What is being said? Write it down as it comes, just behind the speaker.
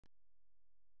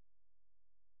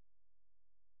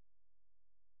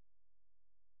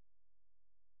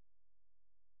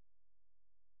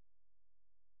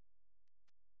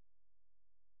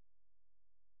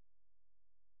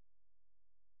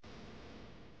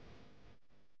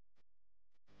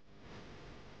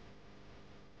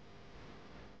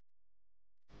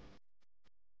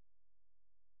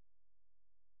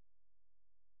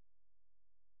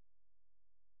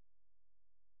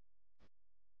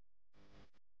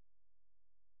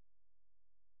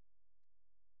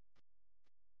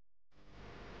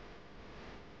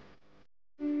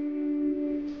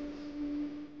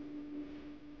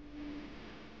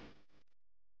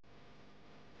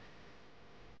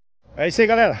É isso aí,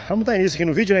 galera. Vamos dar início aqui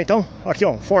no vídeo, né? Então, aqui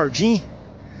ó, Fordinho,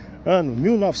 ano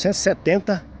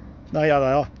 1970. Daí,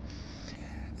 ó.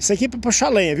 Isso aqui é pra puxar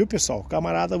lenha, viu, pessoal? O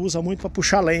camarada usa muito pra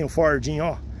puxar lenha, o Fordinho,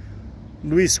 ó.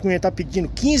 Luiz Cunha tá pedindo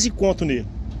 15 conto nele.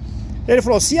 Ele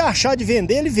falou, se achar de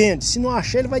vender, ele vende. Se não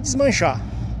achar, ele vai desmanchar,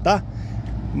 tá?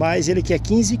 Mas ele quer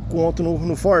 15 conto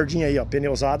no Fordinho aí, ó.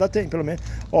 Pneu usado tem, pelo menos.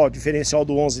 Ó, diferencial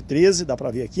do 1113, dá pra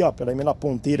ver aqui, ó. Pelo menos na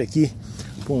ponteira aqui.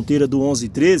 Ponteira do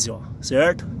 1113, ó,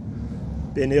 certo?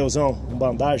 Pneuzão com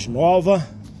bandagem nova.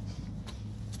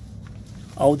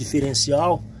 Ó o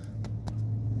diferencial.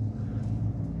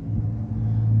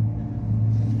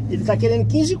 Ele tá querendo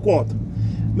 15 conto.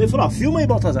 Ele falou, ó, filma aí,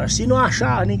 Baltazar. Se não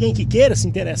achar ninguém que queira se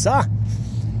interessar,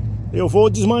 eu vou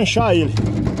desmanchar ele.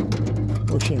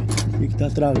 Poxa, o que tá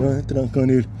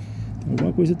trancando ele? Tem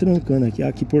alguma coisa trancando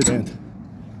aqui por dentro.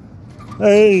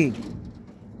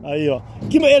 Aí, ó.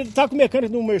 Ele tá com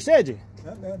mecânica do Mercedes?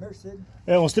 É Mercedes.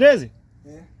 É uns 13?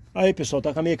 É. Aí, pessoal,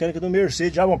 tá com a mecânica do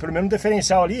Mercedes. Já, bom, pelo menos o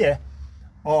diferencial ali é.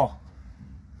 Ó.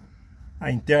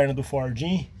 A interna do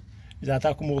Fordinho. Já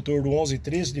tá com o motor do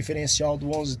 1113, diferencial do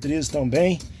 1113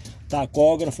 também.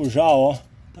 Tacógrafo já, ó.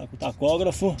 Tá com o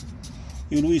tacógrafo.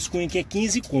 E o Luiz Cunha quer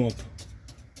 15 conto.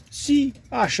 Se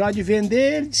achar de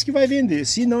vender, ele diz que vai vender.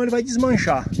 Se não, ele vai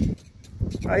desmanchar.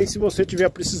 Aí, se você estiver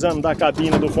precisando da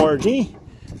cabina do Fordinho,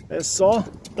 é só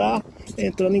tá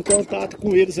entrando em contato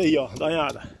com eles aí, ó. Dá uma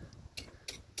olhada.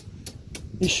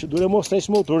 Ixi, dura mostrar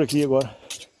esse motor aqui agora.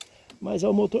 Mas é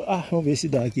o motor... Ah, vamos ver se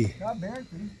dá aqui. Tá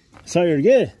aberto, hein? Sai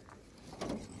erguer?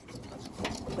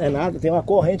 É nada, tem uma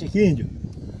corrente aqui, índio.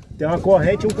 Tem uma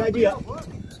corrente e um cadeado.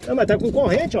 Não, mas tá com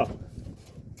corrente, ó.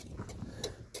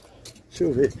 Deixa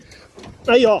eu ver.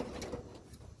 Aí, ó.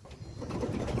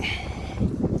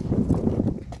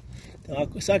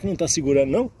 Será que não tá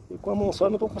segurando, não? Eu com a mão só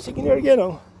não tô conseguindo erguer,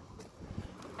 não.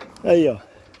 Aí, ó.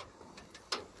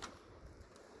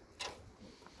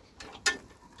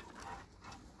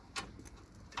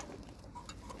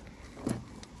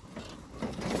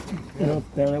 Não,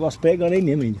 tem um negócio pegando aí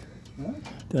mesmo, índio.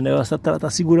 Tem um negócio que tá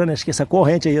segurando, acho que essa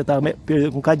corrente aí, tá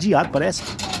com cadeado, parece.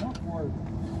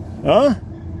 Hã?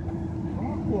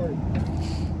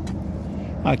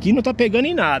 Aqui não tá pegando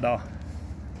em nada, ó.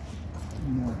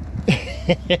 Não.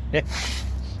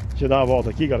 Deixa eu dar uma volta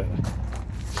aqui, galera.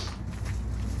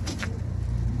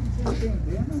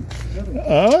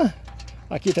 Hã?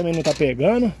 Aqui também não tá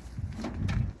pegando.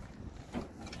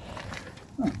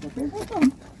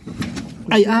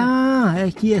 Aí, é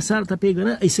aqui, essa tá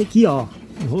pegando. Isso aqui, ó.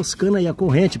 Enroscando aí a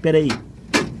corrente, pera aí.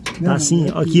 Tá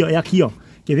assim, ó, aqui, ó. É aqui, ó.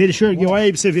 Quer ver? Deixa eu erguer. Olha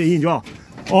aí pra você ver, índio, ó.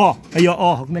 Ó, aí,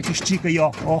 ó. Como é que estica aí,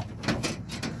 ó. Ó.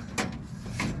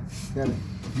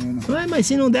 Ué, mas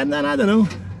se não der, não dá nada, não.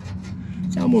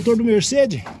 É o motor do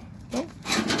Mercedes. Então.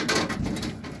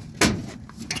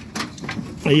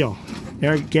 Aí, ó.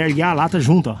 Quer erguer a lata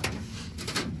junto, ó.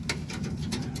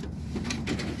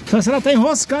 Só se ela tá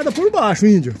enroscada por baixo,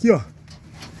 índio. Aqui, ó.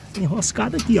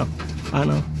 Enroscada aqui, ó. Ah,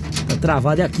 não. Tá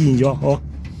travada aqui, índio, ó.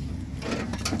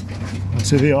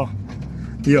 Você vê, ó.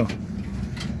 Aqui, ó.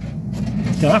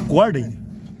 Tem uma corda, índio.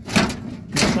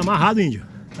 Tá amarrado, índio.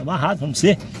 Tá amarrado, vamos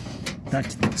ver. Tá,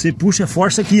 você puxa,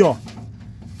 força aqui, ó.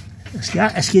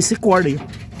 Acho que esse é corda aí.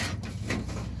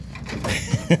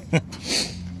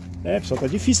 É, pessoal, tá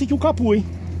difícil aqui o capu, hein.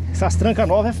 Essas trancas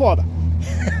novas é foda.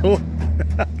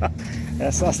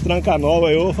 Essas trancas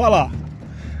novas eu vou falar.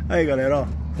 Aí, galera,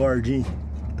 ó. Fordinho.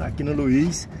 Tá aqui no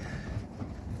Luiz.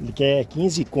 Ele quer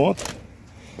 15 conto.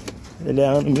 Ele é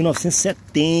ano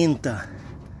 1970.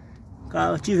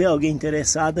 Caso tiver alguém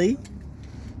interessado aí,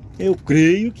 eu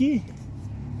creio que...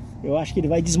 Eu acho que ele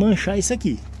vai desmanchar isso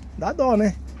aqui. Dá dó,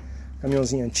 né?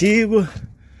 Caminhãozinho antigo.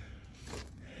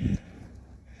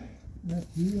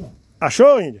 Aqui, ó.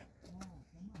 Achou, índio?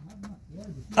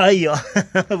 Aí, ó.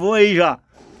 Vou aí já.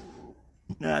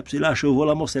 Se ele achou, eu vou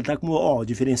lá mostrar. Ele tá com, ó,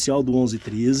 diferencial do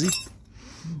 1113.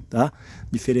 Tá?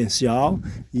 Diferencial.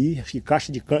 E acho que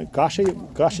caixa de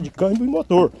câmbio e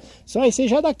motor. Só isso aí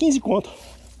já dá 15 conto.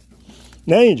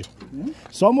 Né, índio?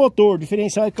 Só motor,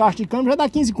 diferencial e caixa de câmbio já dá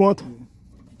 15 conto.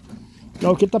 É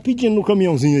o que ele tá pedindo no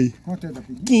caminhãozinho aí. Quanto ele tá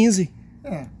pedindo? 15.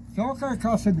 É, só a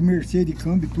carcaça de Mercedes,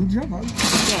 câmbio e tudo já vale.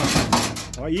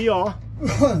 Aí, ó.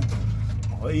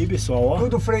 Aí, pessoal, ó.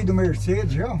 Tudo freio do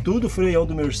Mercedes já? Tudo freião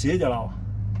do Mercedes, olha lá, ó.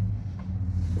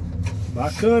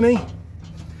 Bacana, hein?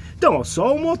 Então, ó,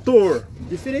 só o motor,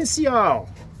 diferencial,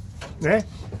 né?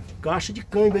 Caixa de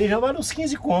câmbio aí já vale uns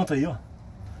 15 conto aí, ó.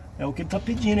 É o que ele tá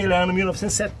pedindo, ele é ano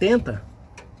 1970.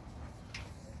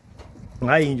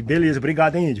 Aí, índio, beleza,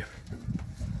 obrigado, hein, índio.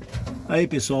 Aí,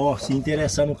 pessoal, ó, se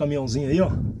interessar no caminhãozinho aí, ó.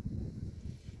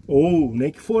 Ou nem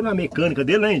que for na mecânica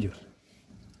dele, né, índio?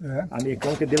 É. A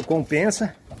mecânica dele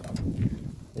compensa.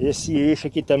 Esse eixo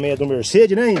aqui também é do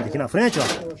Mercedes, né? Aqui na frente, ó.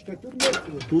 Eu acho que é tudo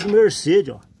Mercedes. Tudo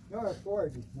Mercedes, ó. Não, é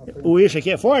Ford. O eixo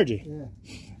aqui é Ford? É.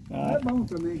 É bom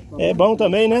também. É bom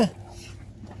também, né?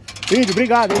 Índio,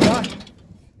 obrigado, hein, tá?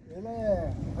 Ele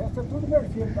é... O resto é tudo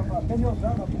Mercedes, tá? A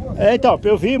pneusada boa. É, então,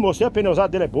 eu vi, mostrei, a pneusada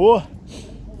dele é boa.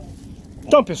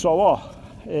 Então, pessoal, ó,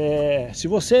 se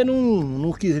você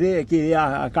não quiser querer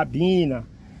a cabina,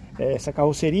 essa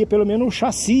carroceria, pelo menos o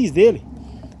chassi dele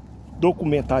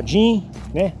documentadinho,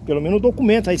 né? Pelo menos o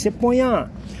documento. Aí você põe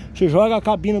você joga a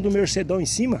cabina do Mercedão em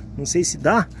cima, não sei se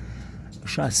dá, o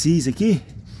chassi aqui.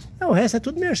 Não, o resto é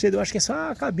tudo Mercedes, eu acho que é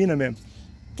só a cabina mesmo.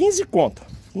 15 conto.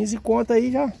 15 conto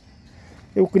aí já,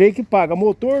 eu creio que paga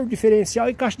motor, diferencial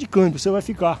e caixa de câmbio, você vai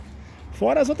ficar.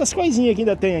 Fora as outras coisinhas que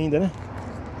ainda tem ainda, né?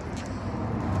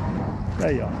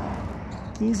 Aí, ó.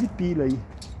 15 pila aí.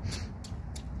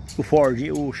 O Ford,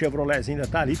 o Chevroletzinho ainda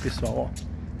tá ali, pessoal,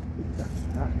 ó. Eita,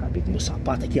 acabei com meu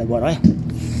sapato aqui agora, olha.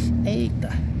 Eita.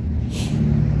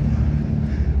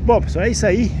 Bom, pessoal, é isso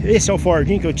aí. Esse é o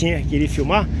Fordinho que eu queria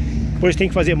filmar. Depois tem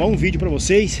que fazer mais um vídeo pra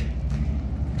vocês,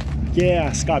 que é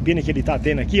as cabinas que ele tá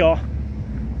tendo aqui, ó.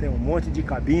 Tem um monte de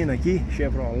cabina aqui,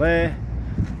 Chevrolet,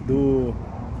 do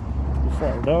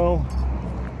Fordão.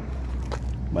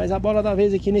 Mas a bola da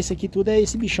vez aqui nesse aqui tudo é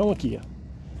esse bichão aqui,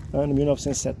 ó. Ano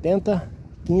 1970,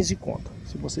 15 conto.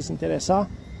 Se você se interessar,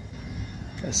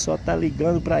 é só tá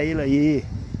ligando pra ele aí.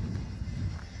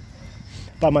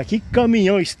 Pá, mas que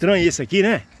caminhão estranho esse aqui,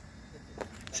 né?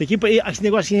 Esse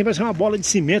negócio aqui parece uma bola de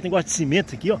cimento, negócio de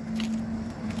cimento aqui, ó.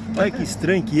 Olha que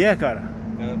estranho que é, cara.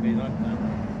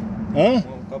 Hã?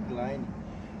 Top line.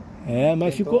 É,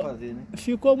 mas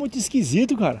ficou muito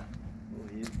esquisito, cara.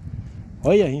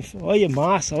 Olha, olha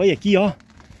massa, olha aqui, ó.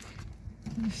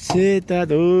 Você tá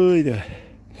doido.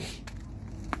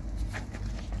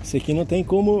 Isso aqui não tem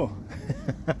como.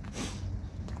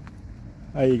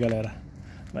 Aí, galera,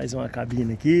 mais uma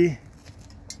cabine aqui.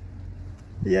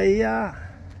 E aí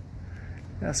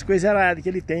as coisas aradas que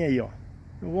ele tem aí, ó.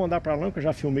 Eu vou andar pra lá, que eu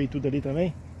já filmei tudo ali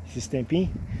também, esses tempinhos.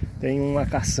 Tem uma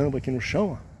caçamba aqui no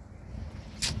chão, ó.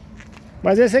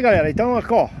 Mas é isso aí, galera. Então,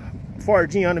 ó,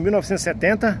 Fordinho ano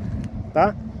 1970,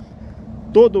 tá?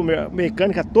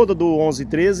 Mecânica toda do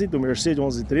 1113, do Mercedes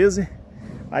 1113.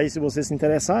 Aí, se você se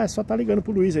interessar, é só tá ligando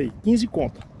pro Luiz aí. 15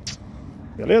 conto.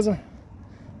 Beleza?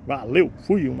 Valeu,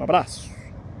 fui, um abraço.